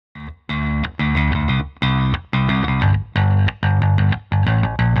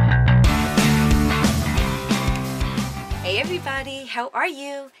how are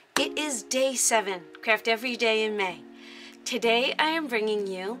you? It is day 7, Craft Every Day in May. Today I am bringing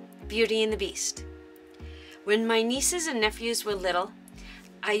you Beauty and the Beast. When my nieces and nephews were little,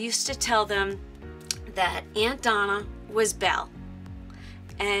 I used to tell them that Aunt Donna was Belle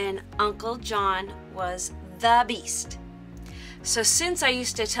and Uncle John was the Beast. So since I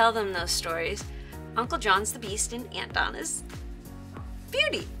used to tell them those stories, Uncle John's the Beast and Aunt Donna's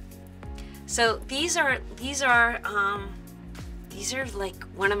Beauty. So these are like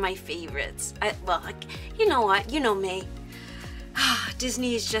one of my favorites. You know what? You know me.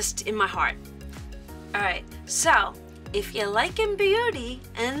 Disney is just in my heart. All right. So if you're liking Beauty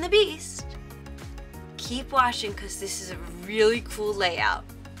and the Beast, keep watching because this is a really cool layout.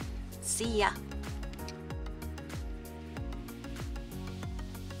 See ya.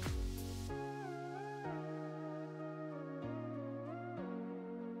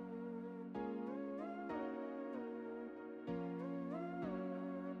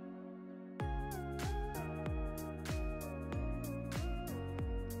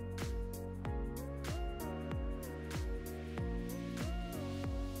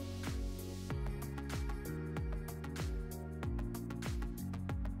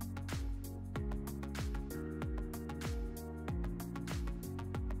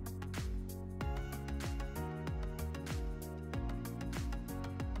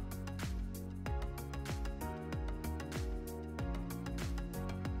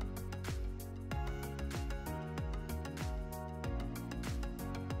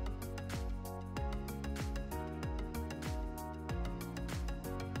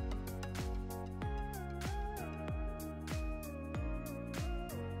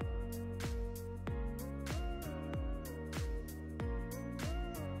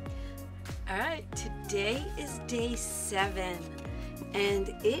 Alright, today is day 7 and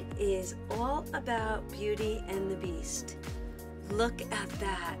it is all about Beauty and the Beast. Look at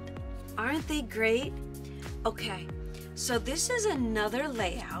that. Aren't they great? Okay, so this is another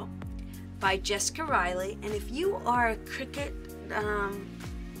layout by Jessica Riley, and if you are a Cricut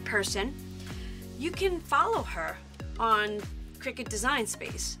person, you can follow her on Cricut Design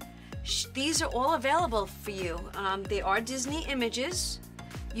Space. These are all available for you. They are Disney images.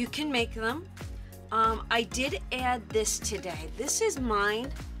 You can make them. I did add this today. This is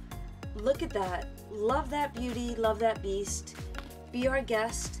mine. Look at that. Love that Beauty, love that Beast. Be our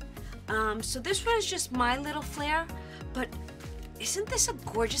guest. So this was just my little flair, but isn't this a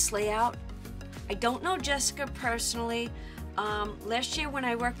gorgeous layout? I don't know Jessica personally. Last year when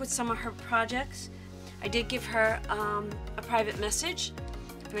I worked with some of her projects, I did give her a private message.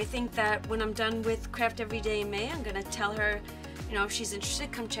 And I think that when I'm done with Craft Every Day in May, I'm gonna tell her, you know, if she's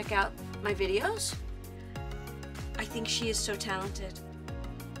interested, come check out my videos. I think she is so talented.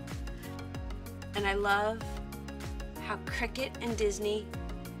 And I love how Cricut and Disney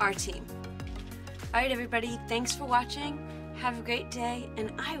are a team. All right, everybody, thanks for watching. Have a great day,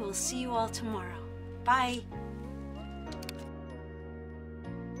 and I will see you all tomorrow. Bye.